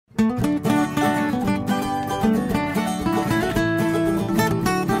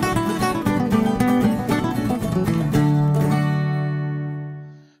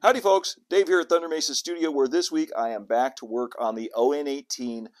Howdy folks, Dave here at Thunder Mesa Studio, where this week I am back to work on the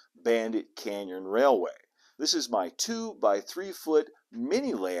On18 Bandit Canyon Railway. This is my 2 by 3 foot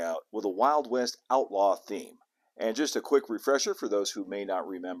mini layout with a Wild West outlaw theme. And just a quick refresher for those who may not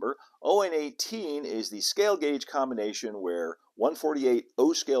remember, On18 is the scale gauge combination where 148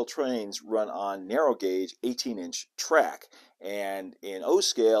 O-scale trains run on narrow gauge 18-inch track. And in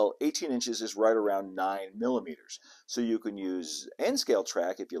O-scale, 18 inches is right around 9 millimeters. So you can use N-scale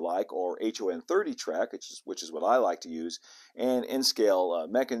track if you like, or HON30 track, which is what I like to use, and N-scale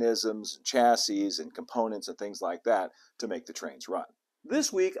mechanisms, chassis, and components and things like that to make the trains run.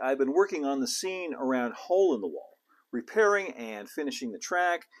 This week I've been working on the scene around Hole in the Wall, repairing and finishing the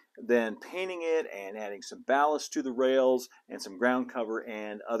track, then painting it and adding some ballast to the rails and some ground cover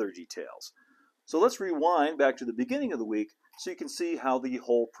and other details. So let's rewind back to the beginning of the week so you can see how the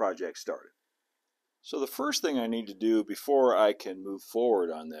whole project started. So the first thing I need to do before I can move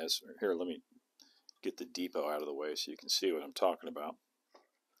forward on this, here, let me get the depot out of the way so you can see what I'm talking about.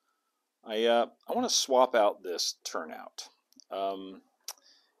 I want to swap out this turnout.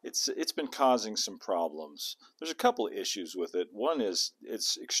 It's been causing some problems. There's a couple of issues with it. One is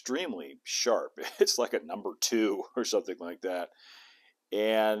it's extremely sharp. It's like a number 2 or something like that.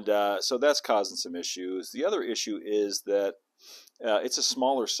 And so that's causing some issues. The other issue is that it's a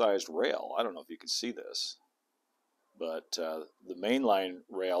smaller sized rail. I don't know if you can see this, but the mainline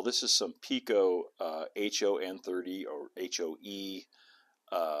rail, this is some Pico HON30 or HOE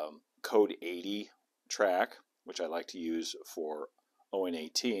code 80 track, which I like to use for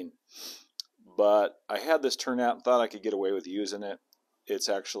On18. But I had this turnout and thought I could get away with using it. It's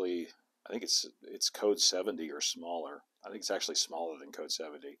actually, I think it's code 70 or smaller. I think it's actually smaller than code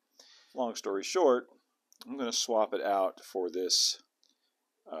 70. Long story short, I'm going to swap it out for this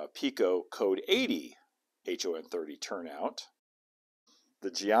Pico code 80 HON30 turnout.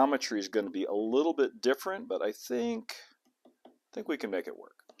 The geometry is going to be a little bit different, but I think we can make it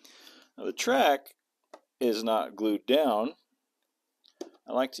work. Now the track is not glued down.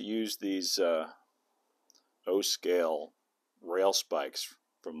 I like to use these O-scale rail spikes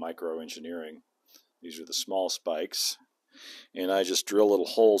from Micro Engineering. These are the small spikes, and I just drill little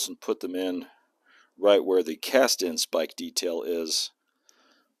holes and put them in right where the cast-in spike detail is.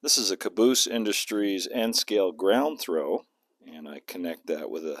 This is a Caboose Industries N-scale ground throw, and I connect that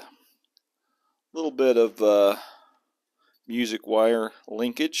with a little bit of music wire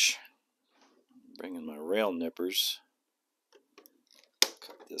linkage. Bring in my rail nippers.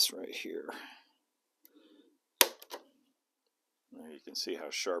 Cut this right here. There you can see how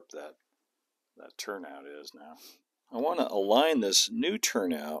sharp that turnout is now. I want to align this new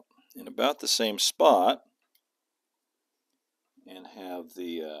turnout in about the same spot and have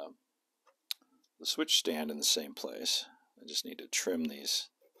the switch stand in the same place. I just need to trim these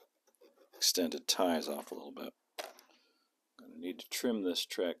extended ties off a little bit. I'm going to need to trim this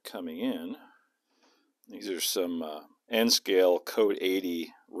track coming in. These are some N-scale code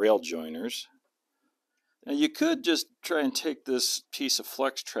 80 rail joiners. Now you could just try and take this piece of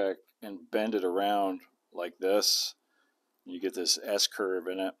flex track and bend it around like this. You get this S-curve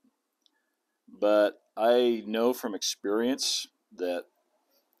in it. But I know from experience that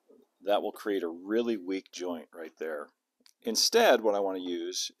will create a really weak joint right there. Instead, what I want to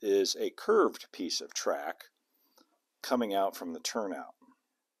use is a curved piece of track coming out from the turnout.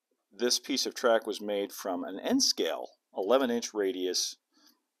 This piece of track was made from an N-scale 11-inch radius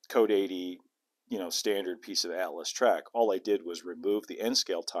code 80 standard piece of Atlas track. All I did was remove the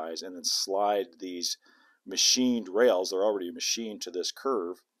N-scale ties and then slide these machined rails. They're already machined to this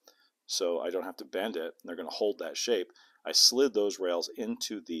curve, so I don't have to bend it, and they're going to hold that shape. I slid those rails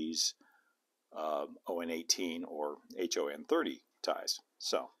into these ON18 or HON30 ties.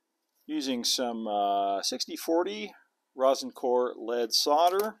 So, using some 6040 rosin core lead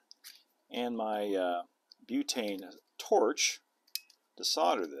solder and my butane torch to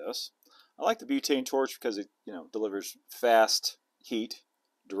solder this. I like the butane torch because it delivers fast heat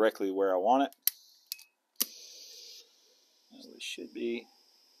directly where I want it. This should be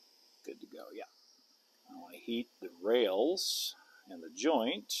good to go, yeah. I want to heat the rails and the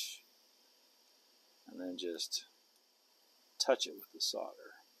joint and then just touch it with the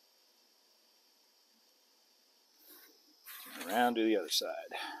solder. Turn around to the other side.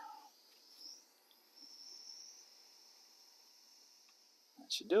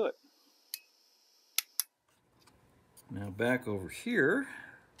 That should do it. Now back over here,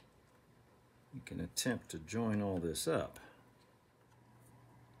 you can attempt to join all this up.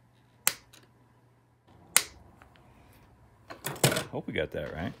 Hope we got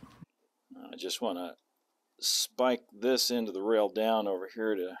that right. I just want to spike this into the rail down over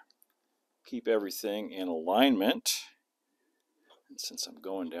here to keep everything in alignment. And since I'm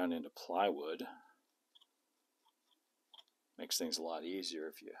going down into plywood, makes things a lot easier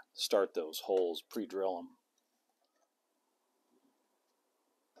if you start those holes, pre-drill them.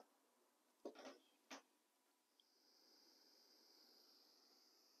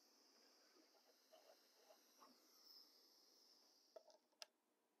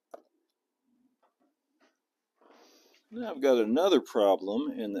 Now I've got another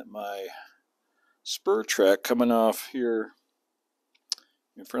problem in that my spur track coming off here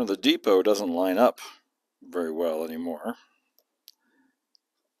in front of the depot doesn't line up very well anymore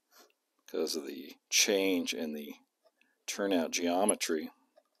because of the change in the turnout geometry.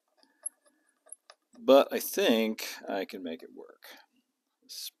 But I think I can make it work.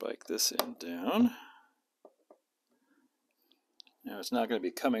 Spike this end down. Now it's not going to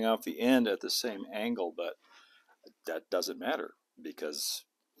be coming off the end at the same angle, but that doesn't matter because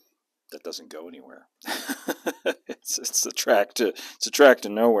that doesn't go anywhere. it's a track to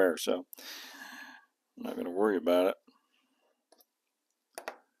nowhere, so I'm not going to worry about it.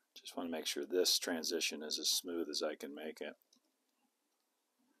 Just want to make sure this transition is as smooth as I can make it.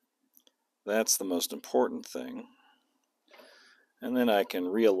 That's the most important thing. And then I can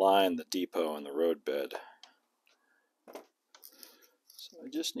realign the depot and the roadbed. So I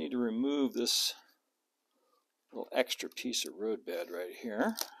just need to remove this little extra piece of roadbed right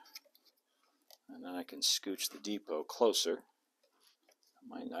here. And then I can scooch the depot closer.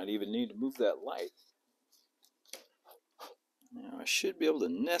 I might not even need to move that light. Now I should be able to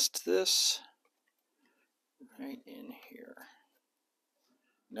nest this right in here.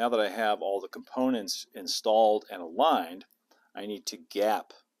 Now that I have all the components installed and aligned, I need to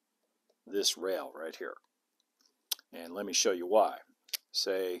gap this rail right here. And let me show you why.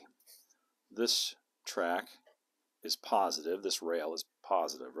 Say this track is positive, this rail is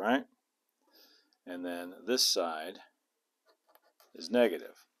positive, right? And then this side is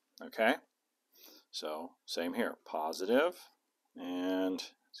negative, okay? So same here, positive, and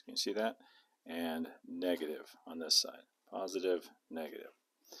can you see that? And negative on this side, positive, negative.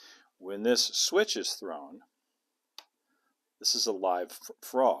 When this switch is thrown, this is a live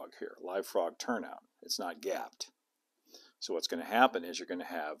frog here, live frog turnout. It's not gapped. So what's going to happen is you're going to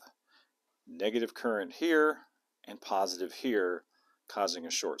have negative current here and positive here, causing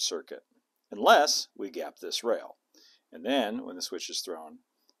a short circuit, unless we gap this rail. And then when the switch is thrown,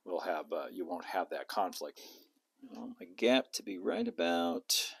 we'll have you won't have that conflict. I want my gap to be right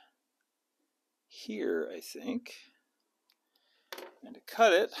about here, I think. And to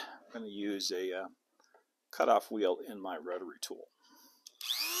cut it, I'm going to use a cutoff wheel in my rotary tool.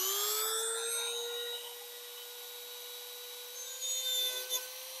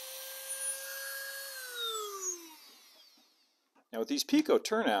 Now with these Pico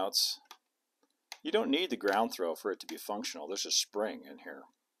turnouts, you don't need the ground throw for it to be functional. There's a spring in here,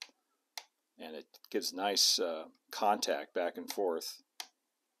 and it gives nice contact back and forth,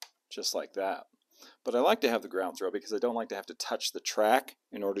 just like that. But I like to have the ground throw because I don't like to have to touch the track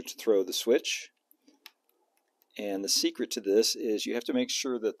in order to throw the switch. And the secret to this is you have to make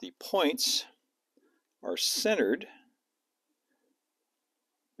sure that the points are centered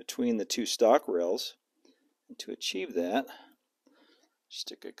between the two stock rails. And to achieve that,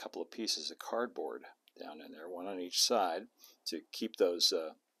 stick a couple of pieces of cardboard down in there, one on each side, to keep those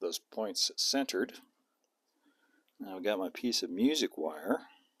points centered. Now I've got my piece of music wire.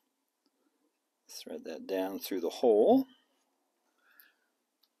 Thread that down through the hole,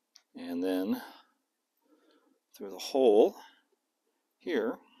 and then through the hole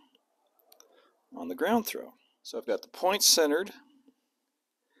here on the ground throw. So I've got the points centered,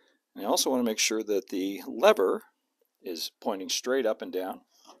 and I also want to make sure that the lever is pointing straight up and down,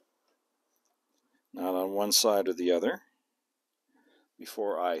 not on one side or the other,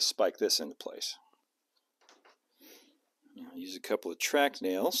 before I spike this into place. I'll use a couple of track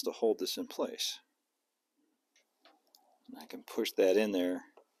nails to hold this in place. And I can push that in there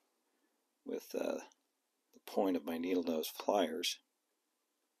with the point of my needle nose pliers.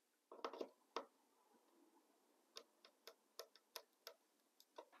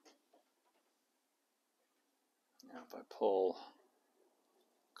 Now if I pull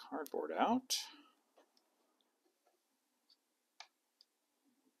cardboard out,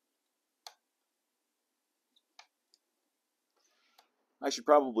 I should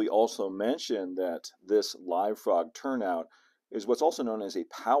probably also mention that this live frog turnout is what's also known as a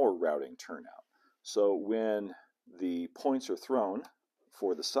power routing turnout. So when the points are thrown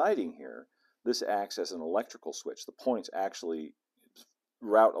for the siding here, this acts as an electrical switch. The points actually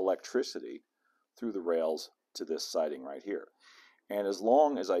route electricity through the rails to this siding right here. And as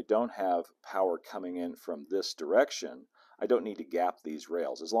long as I don't have power coming in from this direction, I don't need to gap these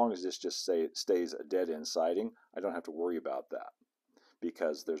rails. As long as this just stays a dead-end siding, I don't have to worry about that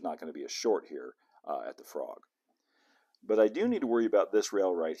because there's not going to be a short here at the frog. But I do need to worry about this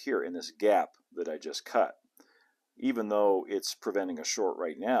rail right here in this gap that I just cut. Even though it's preventing a short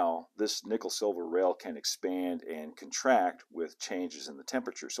right now, this nickel-silver rail can expand and contract with changes in the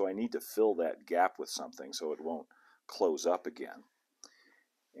temperature. So I need to fill that gap with something so it won't close up again.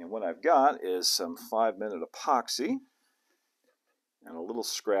 And what I've got is some 5-minute epoxy and a little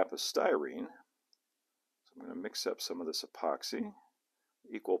scrap of styrene. So I'm going to mix up some of this epoxy,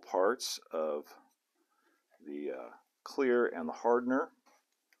 equal parts of the clear and the hardener,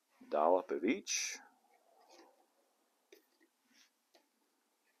 dollop of each.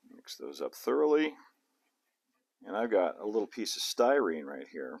 Mix those up thoroughly. And I've got a little piece of styrene right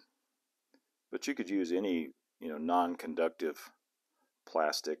here, but you could use any, non-conductive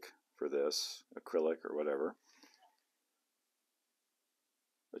plastic for this, acrylic or whatever.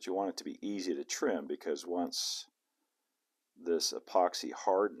 But you want it to be easy to trim because once this epoxy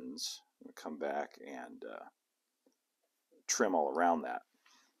hardens, I'm going to come back and trim all around that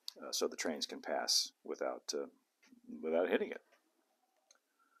so the trains can pass without hitting it.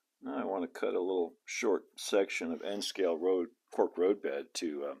 Now I want to cut a little short section of N-scale cork roadbed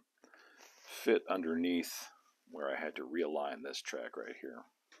to fit underneath where I had to realign this track right here.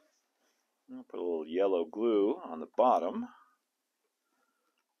 I'll put a little yellow glue on the bottom.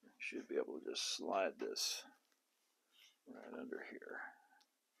 Should be able to just slide this right under here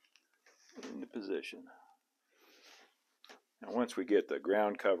into position. Now once we get the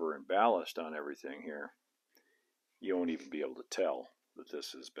ground cover and ballast on everything here, you won't even be able to tell that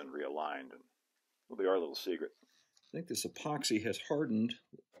this has been realigned. And will be our little secret. I think this epoxy has hardened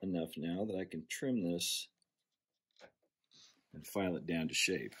enough now that I can trim this and file it down to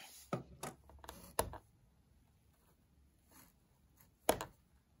shape.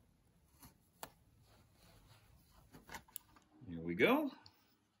 Here we go.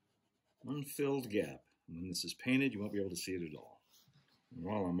 Unfilled gap. When this is painted, you won't be able to see it at all. And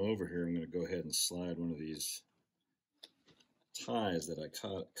while I'm over here, I'm going to go ahead and slide one of these ties that I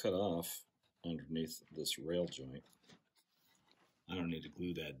cut off underneath this rail joint. I don't need to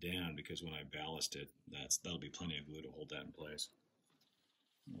glue that down because when I ballast it, that'll be plenty of glue to hold that in place.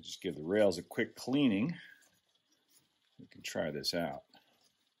 I'll just give the rails a quick cleaning. We can try this out.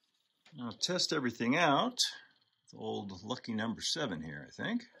 I'll test everything out with old lucky number 7 here, I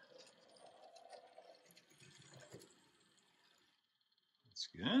think. That's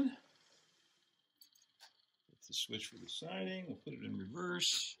good. Get the switch for the siding. We'll put it in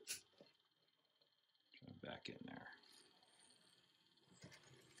reverse. Try back in there.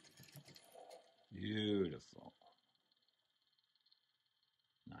 Beautiful.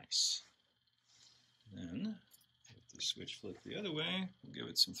 Nice. Then, if the switch flipped the other way, we'll give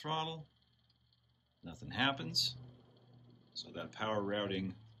it some throttle. Nothing happens. So that power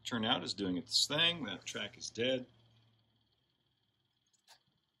routing turnout is doing its thing. That track is dead.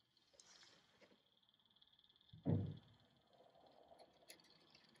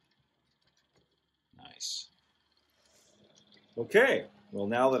 Nice. Okay, well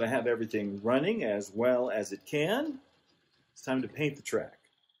now that I have everything running as well as it can, it's time to paint the track.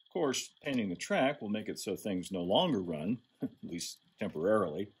 Of course, painting the track will make it so things no longer run, at least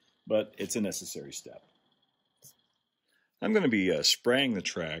temporarily, but it's a necessary step. I'm going to be spraying the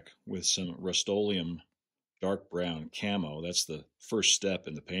track with some Rust-Oleum dark brown camo. That's the first step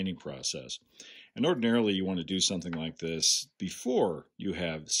in the painting process. And ordinarily you want to do something like this before you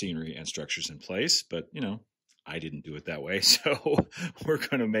have scenery and structures in place, but I didn't do it that way, so we're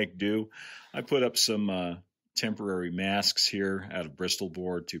going to make do. I put up some temporary masks here out of Bristol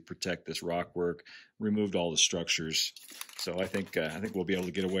board to protect this rock work, removed all the structures, so I think we'll be able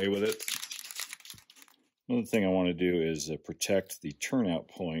to get away with it. Another thing I want to do is protect the turnout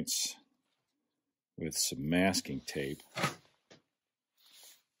points with some masking tape. Let's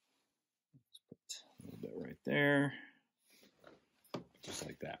put a little bit right there, just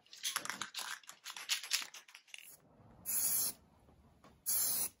like that.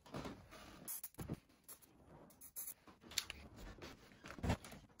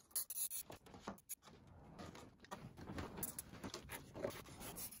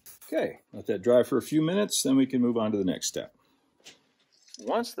 Okay, let that dry for a few minutes, then we can move on to the next step.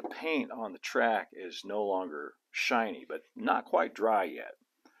 Once the paint on the track is no longer shiny, but not quite dry yet,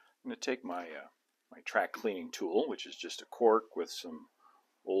 I'm going to take my track cleaning tool, which is just a cork with some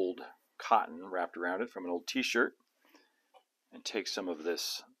old cotton wrapped around it from an old t-shirt, and take some of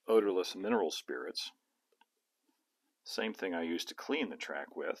this odorless mineral spirits. Same thing I used to clean the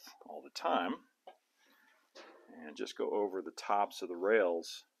track with all the time. And just go over the tops of the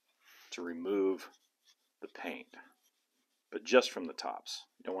rails to remove the paint. But just from the tops.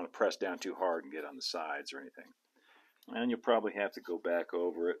 You don't want to press down too hard and get on the sides or anything. And you'll probably have to go back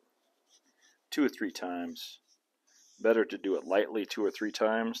over it 2 or 3 times. Better to do it lightly 2 or 3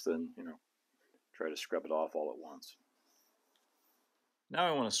 times than, try to scrub it off all at once. Now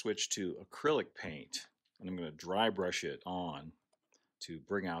I want to switch to acrylic paint, and I'm going to dry brush it on to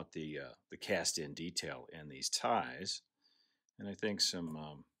bring out the cast-in detail in these ties. And I think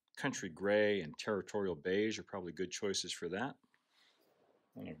some country gray and territorial beige are probably good choices for that.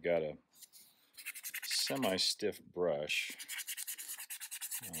 And I've got a semi-stiff brush.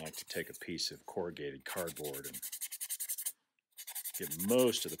 I like to take a piece of corrugated cardboard and get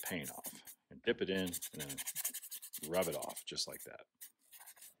most of the paint off. And dip it in and then rub it off just like that.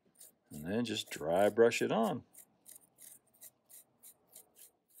 And then just dry brush it on.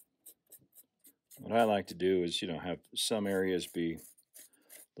 What I like to do is, have some areas be a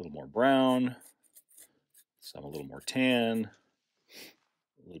little more brown, some a little more tan,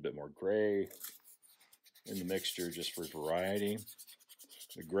 a little bit more gray in the mixture just for variety.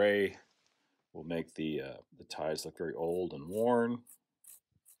 The gray will make the ties look very old and worn.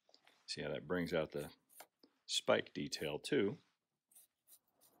 See how that brings out the spike detail too.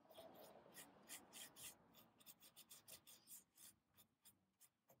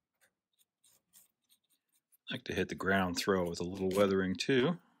 I like to hit the ground throw with a little weathering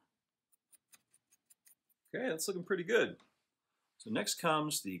too. Okay, that's looking pretty good. So next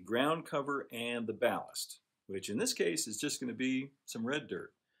comes the ground cover and the ballast, which in this case is just going to be some red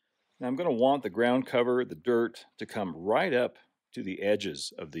dirt. Now I'm going to want the ground cover, the dirt, to come right up to the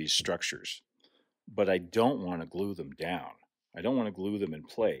edges of these structures, but I don't want to glue them down. I don't want to glue them in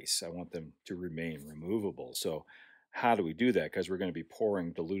place. I want them to remain removable. So how do we do that? Because we're going to be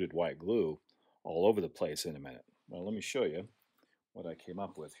pouring diluted white glue all over the place in a minute. Well, let me show you what I came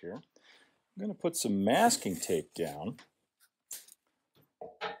up with here. I'm going to put some masking tape down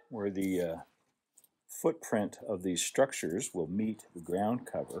where the footprint of these structures will meet the ground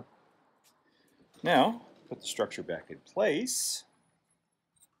cover. Now, put the structure back in place.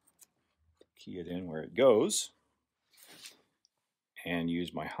 Key it in where it goes. And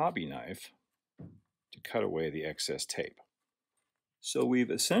use my hobby knife to cut away the excess tape. So we've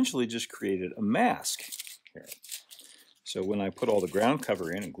essentially just created a mask here. So when I put all the ground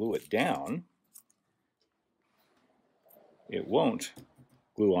cover in and glue it down, it won't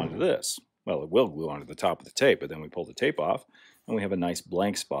glue onto this. Well, it will glue onto the top of the tape, but then we pull the tape off and we have a nice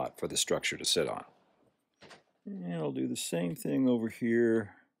blank spot for the structure to sit on. And I'll do the same thing over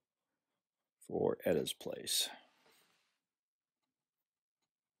here for Etta's place.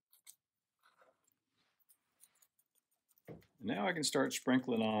 Now I can start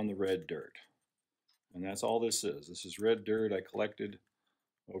sprinkling on the red dirt. And that's all this is. This is red dirt I collected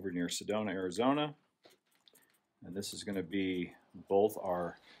over near Sedona, Arizona. And this is going to be both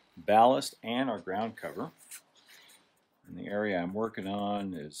our ballast and our ground cover. And the area I'm working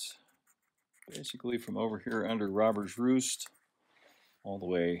on is basically from over here under Robber's Roost all the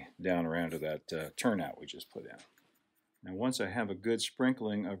way down around to that turnout we just put in. Now once I have a good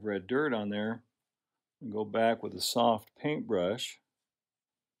sprinkling of red dirt on there, and go back with a soft paintbrush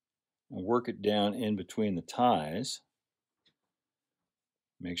and work it down in between the ties.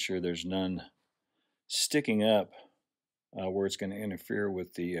 Make sure there's none sticking up where it's going to interfere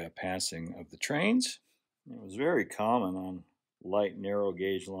with the passing of the trains. It was very common on light narrow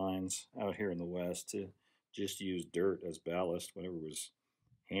gauge lines out here in the West to just use dirt as ballast, whatever was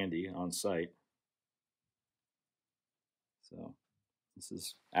handy on site. So this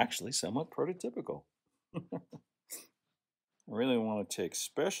is actually somewhat prototypical. I really want to take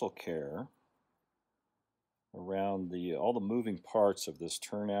special care around all the moving parts of this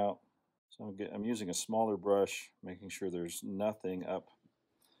turnout. So I'm using a smaller brush, making sure there's nothing up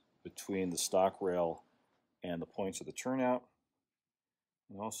between the stock rail and the points of the turnout,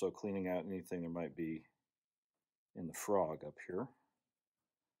 and also cleaning out anything there might be in the frog up here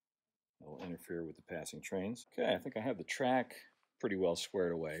that will interfere with the passing trains. Okay, I think I have the track pretty well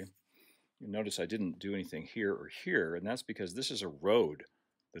squared away. You notice I didn't do anything here or here, and that's because this is a road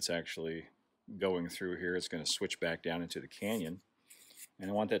that's actually going through here. It's going to switch back down into the canyon, and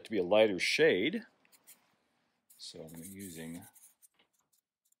I want that to be a lighter shade, so I'm using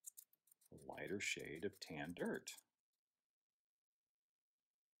a lighter shade of tan dirt.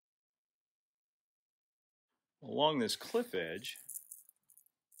 Along this cliff edge,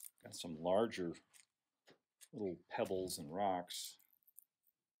 got some larger little pebbles and rocks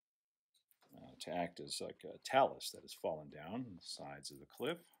to act as like a talus that has fallen down on the sides of the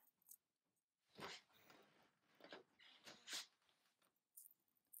cliff.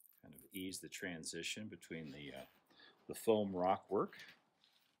 Kind of ease the transition between the foam rock work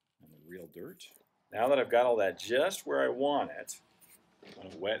and the real dirt. Now that I've got all that just where I want it, I'm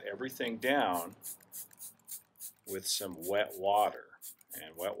going to wet everything down with some wet water.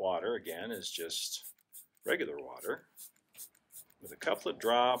 And wet water, again, is just regular water with a couple of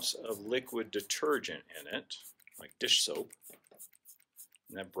drops of liquid detergent in it, like dish soap.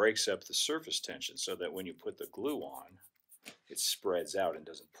 And that breaks up the surface tension so that when you put the glue on, it spreads out and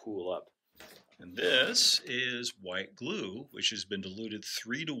doesn't pool up. And this is white glue, which has been diluted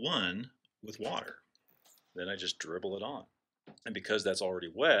 3:1 with water. Then I just dribble it on. And because that's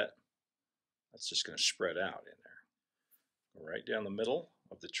already wet, that's just going to spread out in there. Go right down the middle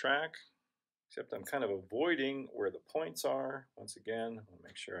of the track, except I'm kind of avoiding where the points are. Once again, I want to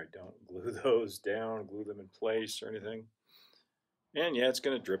make sure I don't glue those down, glue them in place or anything. And yeah, it's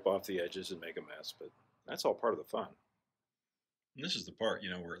going to drip off the edges and make a mess, but that's all part of the fun. And this is the part,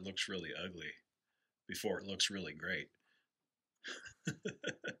 where it looks really ugly before it looks really great.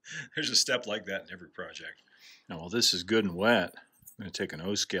 There's a step like that in every project. Now, while this is good and wet, I'm going to take an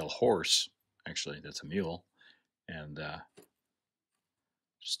O-scale horse. Actually, that's a mule. And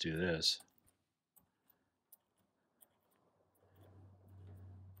just do this.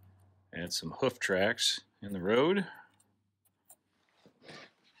 Add some hoof tracks in the road.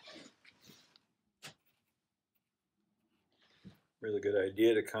 Really good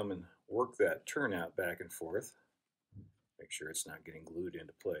idea to come and work that turnout back and forth. Make sure it's not getting glued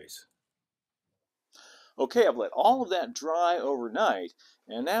into place. Okay, I've let all of that dry overnight,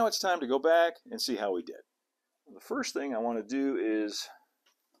 and now it's time to go back and see how we did. The first thing I want to do is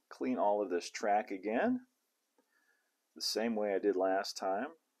clean all of this track again, the same way I did last time.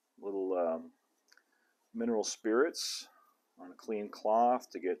 Little mineral spirits on a clean cloth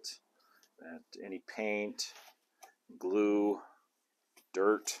to get any paint, glue,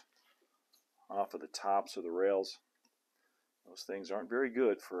 dirt off of the tops of the rails. Those things aren't very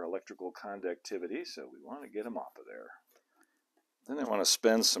good for electrical conductivity, so we want to get them off of there. Then I want to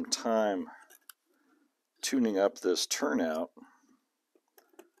spend some time tuning up this turnout,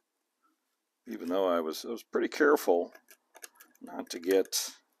 even though I was pretty careful not to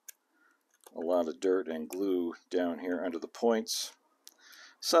get a lot of dirt and glue down here under the points.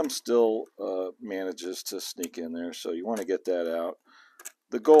 Some still manages to sneak in there, so you want to get that out.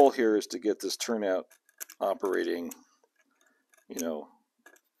 The goal here is to get this turnout operating,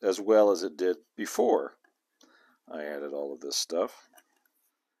 as well as it did before I added all of this stuff.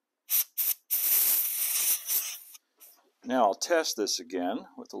 Now I'll test this again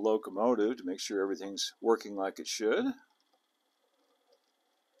with the locomotive to make sure everything's working like it should.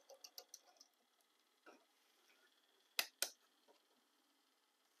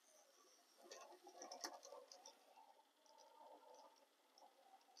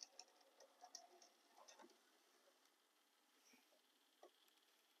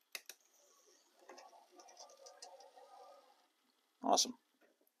 Awesome.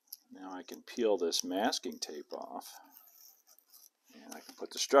 Now I can peel this masking tape off, and I can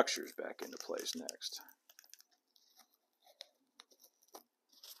put the structures back into place next.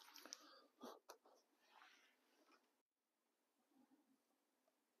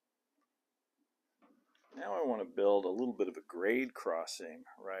 Now I want to build a little bit of a grade crossing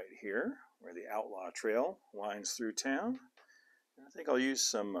right here where the Outlaw Trail winds through town. And I think I'll use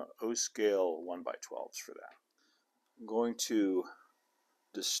some O-scale 1x12s for that. I'm going to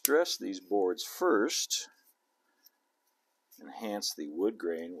distress these boards first, enhance the wood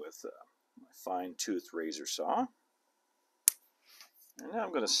grain with my fine-toothed razor saw. And now I'm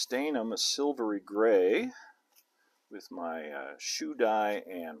going to stain them a silvery gray with my shoe dye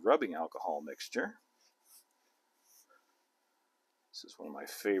and rubbing alcohol mixture. This is one of my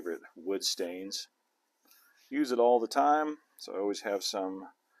favorite wood stains. Use it all the time, so I always have some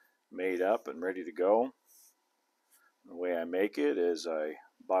made up and ready to go. The way I make it is I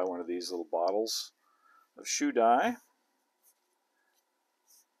buy one of these little bottles of shoe dye,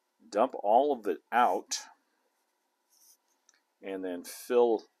 dump all of it out, and then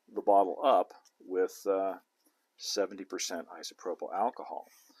fill the bottle up with 70% isopropyl alcohol.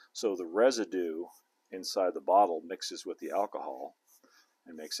 So the residue inside the bottle mixes with the alcohol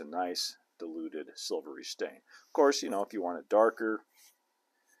and makes a nice diluted silvery stain. Of course, if you want it darker,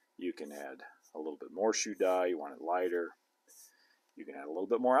 you can add a little bit more shoe dye. You want it lighter, you can add a little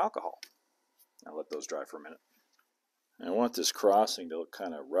bit more alcohol. Now let those dry for a minute. And I want this crossing to look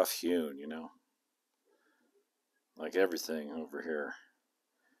kind of rough-hewn, like everything over here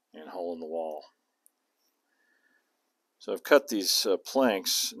and hole in the wall. So I've cut these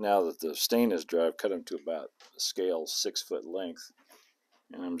planks, now that the stain is dry, I've cut them to about a scale 6 foot length.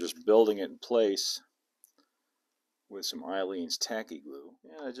 And I'm just building it in place with some Eileen's tacky glue.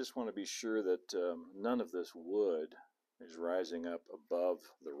 And I just want to be sure that none of this wood is rising up above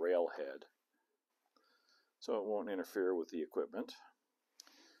the rail head, so it won't interfere with the equipment.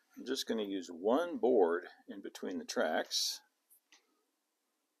 I'm just going to use one board in between the tracks,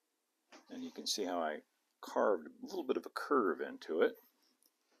 and you can see how I carved a little bit of a curve into it.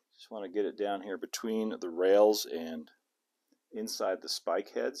 Just want to get it down here between the rails and inside the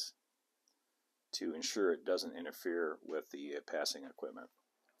spike heads to ensure it doesn't interfere with the passing equipment.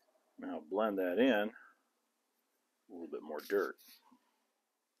 Now blend that in, a little bit more dirt.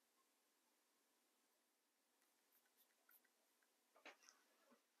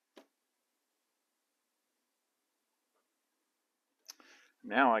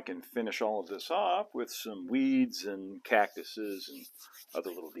 Now I can finish all of this off with some weeds and cactuses and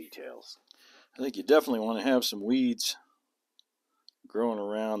other little details. I think you definitely want to have some weeds growing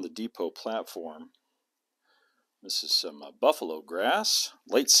around the depot platform. This is some buffalo grass,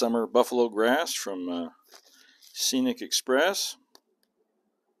 late summer buffalo grass from Scenic Express.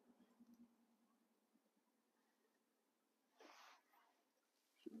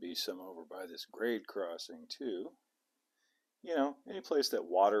 Should be some over by this grade crossing too. You know, any place that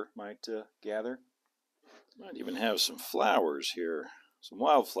water might gather. Might even have some flowers here, some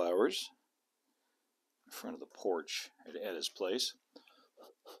wildflowers in front of the porch at Edda's place.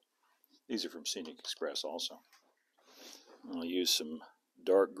 These are from Scenic Express also. I'll use some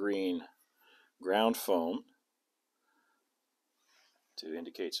dark green ground foam to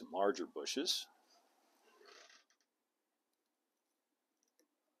indicate some larger bushes.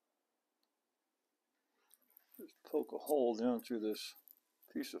 Just poke a hole down through this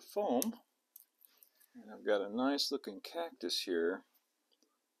piece of foam, and I've got a nice looking cactus here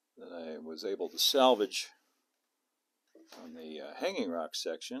that I was able to salvage on the hanging rock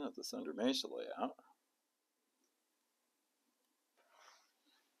section of the Thunder Mesa layout.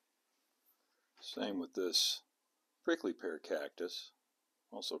 Same with this prickly pear cactus.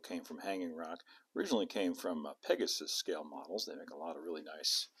 Also came from hanging rock. Originally came from Pegasus scale models. They make a lot of really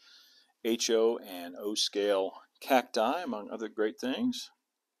nice HO and O scale cacti, among other great things.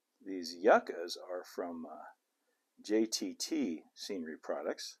 These yuccas are from JTT Scenery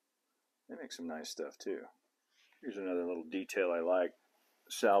Products. They make some nice stuff too. Here's another little detail I like,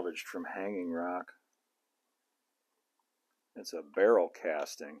 salvaged from hanging rock. It's a barrel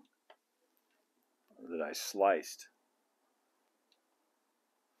casting that I sliced,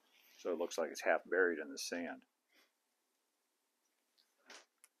 so it looks like it's half buried in the sand.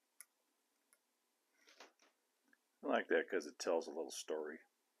 I like that because it tells a little story.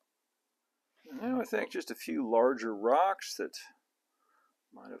 And now I think just a few larger rocks that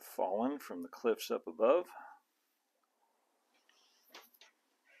might have fallen from the cliffs up above.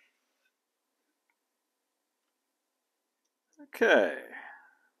 Okay,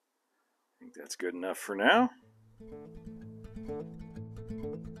 I think that's good enough for now.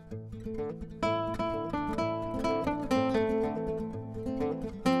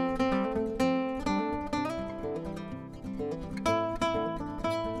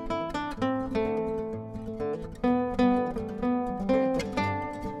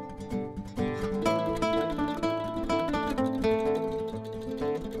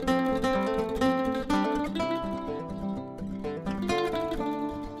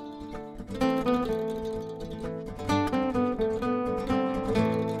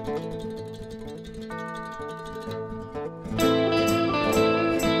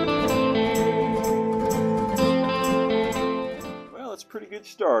 Pretty good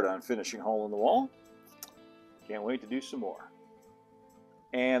start on finishing Hole in the Wall. Can't wait to do some more.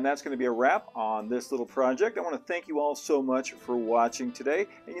 And that's going to be a wrap on this little project. I want to thank you all so much for watching today.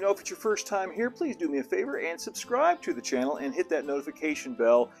 And you know, if it's your first time here, please do me a favor and subscribe to the channel and hit that notification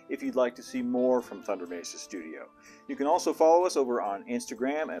bell if you'd like to see more from Thunder Mesa Studio. You can also follow us over on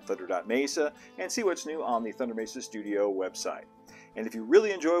Instagram at thunder.mesa and see what's new on the Thunder Mesa Studio website. And if you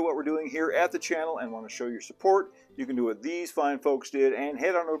really enjoy what we're doing here at the channel and want to show your support, you can do what these fine folks did and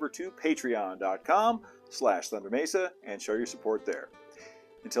head on over to patreon.com/ThunderMesa and show your support there.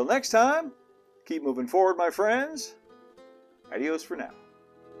 Until next time, keep moving forward, my friends. Adios for now.